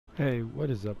Hey, what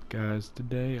is up guys?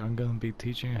 Today I'm going to be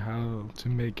teaching how to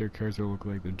make your character look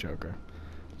like the Joker.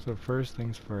 So first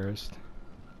things first,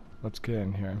 let's get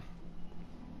in here.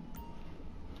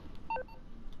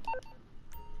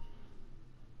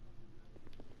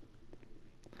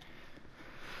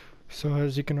 So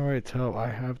as you can already tell, I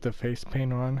have the face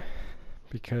paint on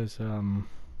because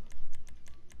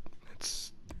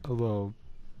it's a little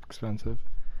expensive.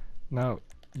 Now,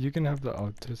 you can have the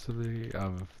authenticity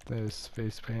of this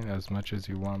face paint as much as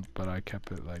you want, but I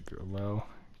kept it like low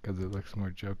because it looks more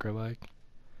Joker-like.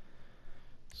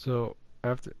 So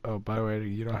after, oh by the way,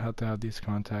 you don't have to have these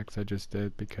contacts, I just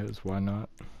did because why not.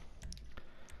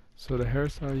 So the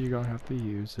hairstyle you're gonna have to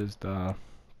use is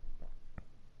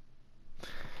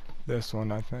this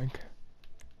one, I think.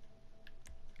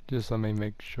 Just let me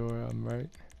make sure I'm right.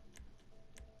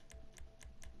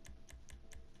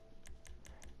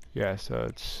 Yeah, so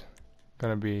it's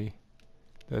gonna be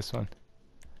this one.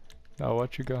 Now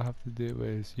what you're gonna have to do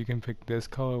is you can pick this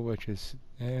color, which is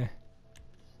or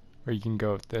you can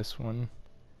go with this one.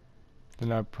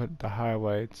 Then I put the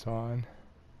highlights on.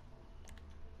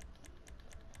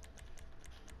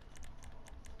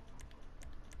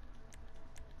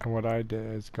 And what I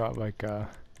did is got like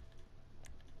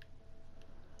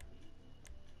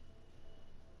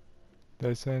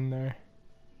this in there.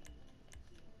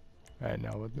 Right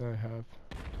now, what do I have?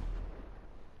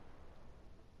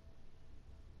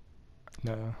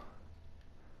 No.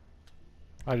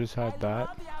 I just had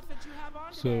that.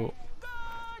 So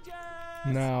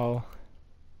now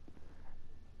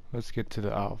let's get to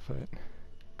the outfit,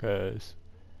 because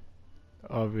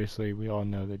obviously we all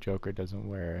know the Joker doesn't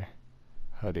wear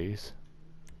hoodies.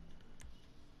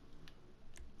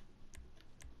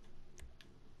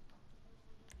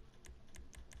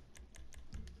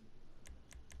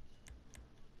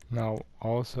 Now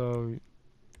also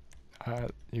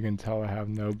you can tell I have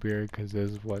no beard because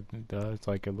this is what it does.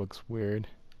 Like, it looks weird.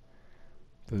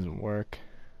 Doesn't work.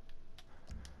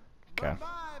 Okay,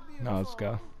 now let's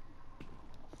go.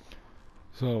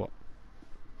 So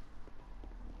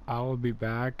I will be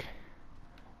back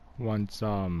once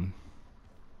I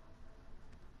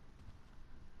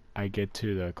get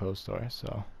to the clothes store,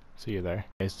 so see you there.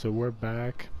 Okay, so we're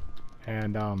back,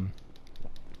 and now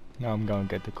I'm gonna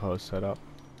get the clothes set up.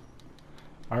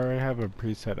 I already have a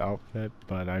preset outfit,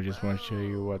 but I just want to show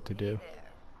you what to do.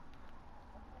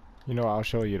 You know, I'll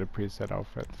show you the preset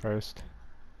outfit first.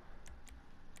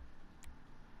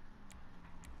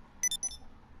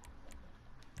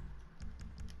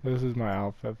 This is my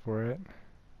outfit for it.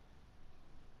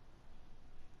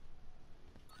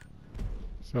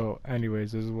 So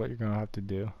anyways, this is what you're gonna have to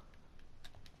do.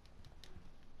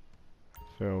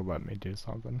 So let me do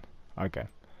something. Okay,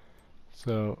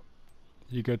 so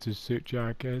you go to suit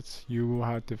jackets. You will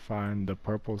have to find the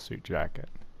purple suit jacket.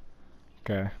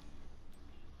 Okay,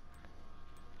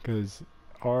 because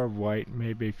or white,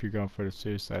 maybe, if you're going for the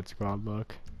Suicide Squad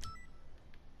look,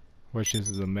 which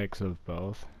is a mix of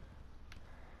both.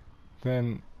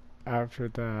 Then after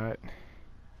that,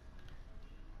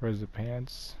 where's the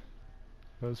pants?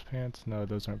 Those pants? No,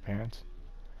 those aren't pants.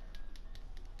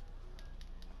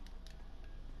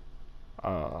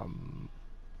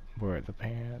 Where are the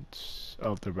pants?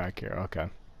 Oh, they're back here. Okay,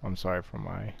 I'm sorry for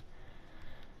my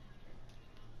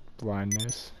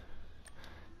blindness.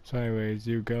 So anyways,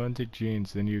 you go into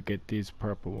jeans, then you get these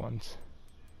purple ones,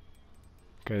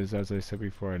 because as I said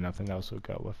before, nothing else will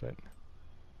go with it.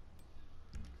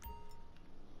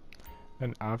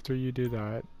 And after you do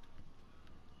that,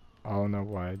 I don't know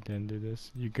why I didn't do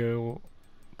this, you go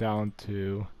down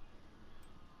to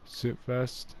suit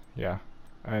vest, yeah,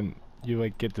 and you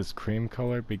like get this cream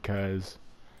color, because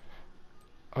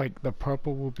like the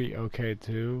purple will be okay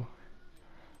too,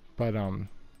 but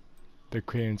the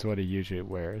cream's what he usually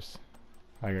wears,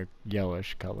 like a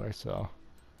yellowish color, so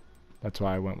that's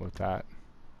why I went with that.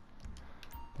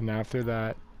 And after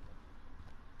that,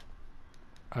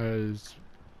 as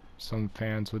some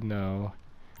fans would know,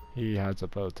 he has a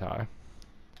bow tie.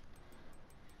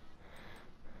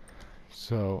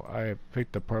 So I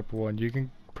picked the purple one. You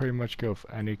can pretty much go with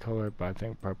any color, but I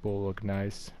think purple will look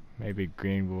nice. Maybe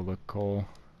green will look cool.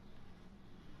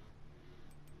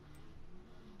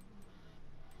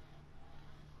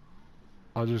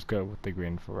 I'll just go with the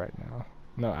green for right now.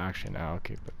 No, actually, now I'll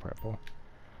keep the purple.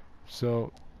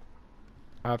 So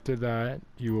after that,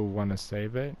 you will want to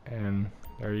save it, and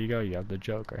there you go, you have the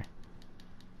Joker.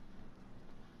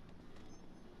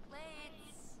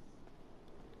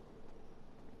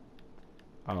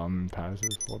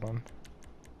 Passes, hold on.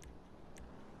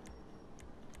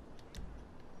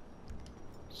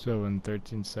 So in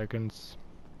 13 seconds,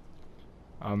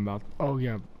 I'm about, oh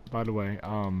yeah, by the way,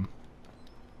 I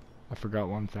forgot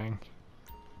one thing.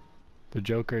 The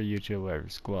Joker usually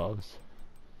wears gloves.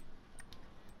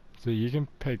 So you can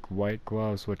pick white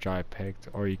gloves, which I picked,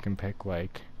 or you can pick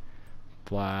like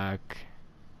black,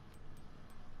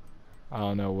 I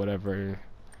don't know, whatever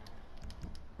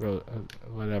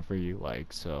you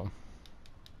like. So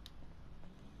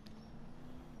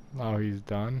now he's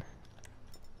done.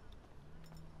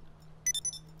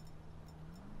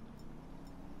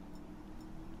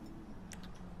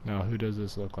 Now who does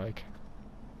this look like?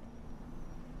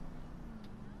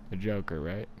 The Joker,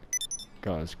 right?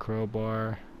 Got his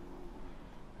crowbar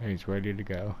and he's ready to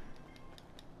go.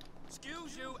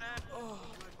 Excuse you and oh.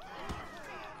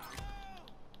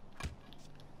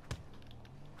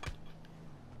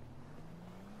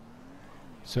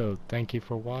 So thank you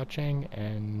for watching,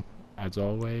 and as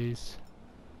always,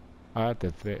 I have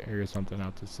to figure something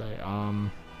out to say. I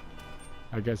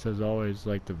guess as always,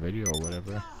 like the video or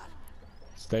whatever.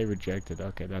 Stay rejected.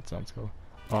 Okay, that sounds cool.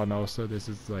 Oh, and also this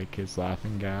is like his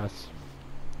laughing gas.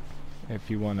 If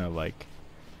you wanna like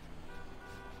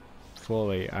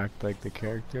fully act like the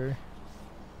character,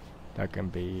 that can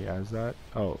be as that.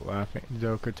 Oh, laughing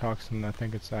Joker toxin, I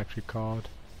think it's actually called.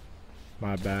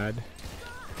 My bad.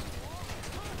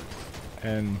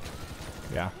 And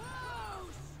yeah,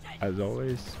 as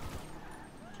always,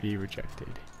 be rejected.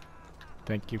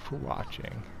 Thank you for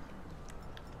watching.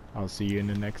 I'll see you in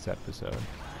the next episode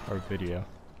or video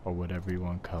or whatever you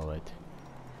want to call it.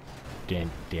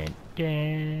 Dun, dun,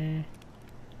 dun.